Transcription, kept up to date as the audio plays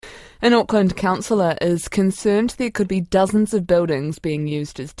An Auckland councillor is concerned there could be dozens of buildings being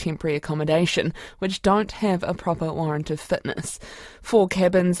used as temporary accommodation which don't have a proper warrant of fitness. 4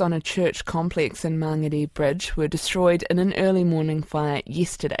 cabins on a church complex in Māngere Bridge were destroyed in an early morning fire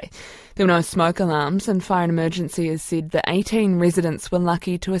yesterday. There were no smoke alarms, and Fire and Emergency has said that 18 residents were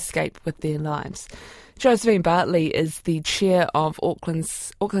lucky to escape with their lives. Josephine Bartley is the chair of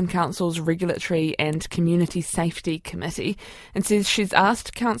Auckland Council's Regulatory and Community Safety Committee and says she's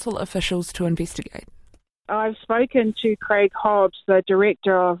asked council officials to investigate. I've spoken to Craig Hobbs, the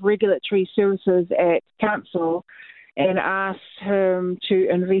Director of Regulatory Services at Council, and asked him to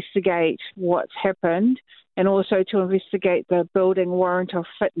investigate what's happened and also to investigate the building warrant of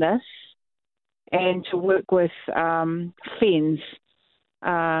fitness and to work with FENS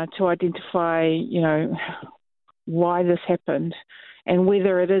to identify, why this happened and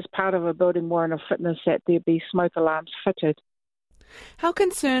whether it is part of a building warrant of fitness that there be smoke alarms fitted. How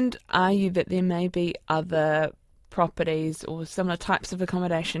concerned are you that there may be other properties or similar types of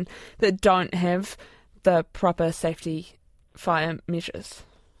accommodation that don't have the proper safety fire measures?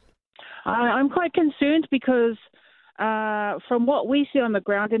 I'm quite concerned because from what we see on the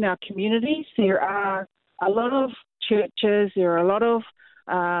ground in our communities, there are a lot of churches, there are a lot of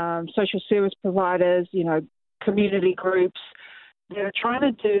social service providers, community groups. They're trying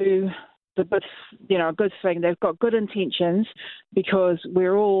to do a good thing. They've got good intentions because we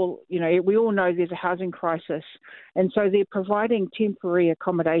all know there's a housing crisis, and so they're providing temporary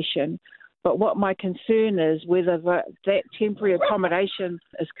accommodation. But what my concern is whether that temporary accommodation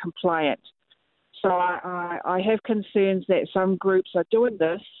is compliant. So I have concerns that some groups are doing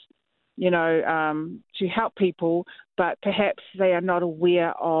this, to help people, but perhaps they are not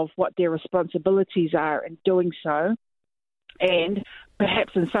aware of what their responsibilities are in doing so. And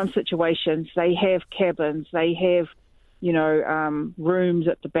perhaps in some situations they have cabins, they have, rooms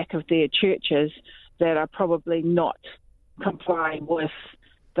at the back of their churches that are probably not complying with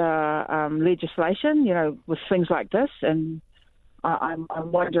the legislation, with things like this. And I'm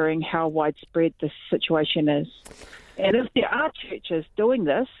wondering how widespread this situation is. And if there are churches doing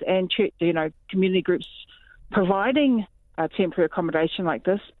this and community groups providing temporary accommodation like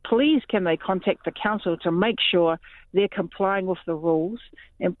this, please can they contact the council to make sure they're complying with the rules,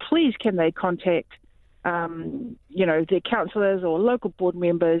 and please can they contact their councillors or local board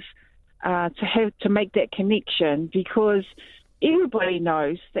members to make that connection, because everybody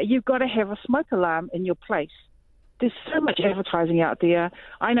knows that you've got to have a smoke alarm in your place. There's so much advertising out there.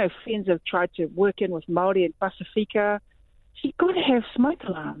 I know friends have tried to work in with Māori and Pasifika. You've got to have smoke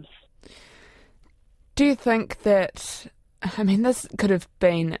alarms. Do you think that, this could have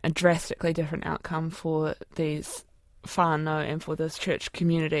been a drastically different outcome for these whānau and for this church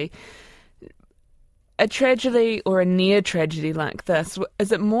community? A tragedy or a near tragedy like this,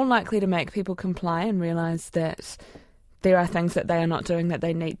 is it more likely to make people comply and realise that there are things that they are not doing that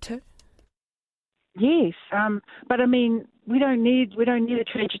they need to? Yes, but we don't need a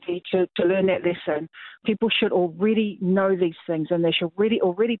tragedy to learn that lesson. People should already know these things, and they should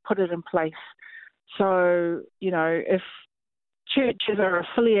already put it in place. So, if churches are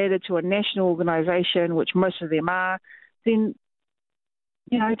affiliated to a national organisation, which most of them are, then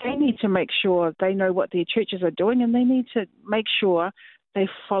they need to make sure they know what their churches are doing, and they need to make sure they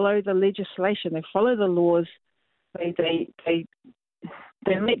follow the legislation, they follow the laws, they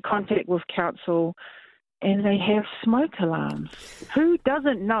make contact with council, and they have smoke alarms. Who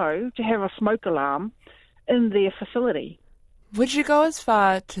doesn't know to have a smoke alarm in their facility? Would you go as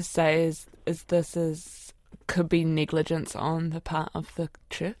far to say this could be negligence on the part of the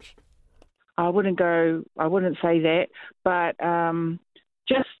church? I wouldn't say that, but I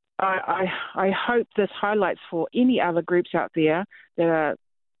hope this highlights for any other groups out there that are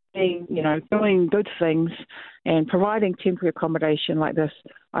doing good things and providing temporary accommodation like this.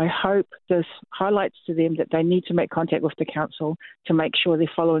 I hope this highlights to them that they need to make contact with the council to make sure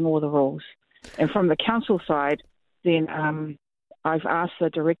they're following all the rules. And from the council side, then I've asked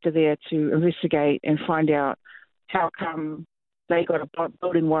the director there to investigate and find out how come they got a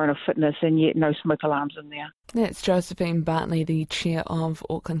building warrant of fitness and yet no smoke alarms in there. That's Josephine Bartley, the chair of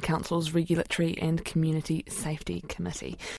Auckland Council's Regulatory and Community Safety Committee.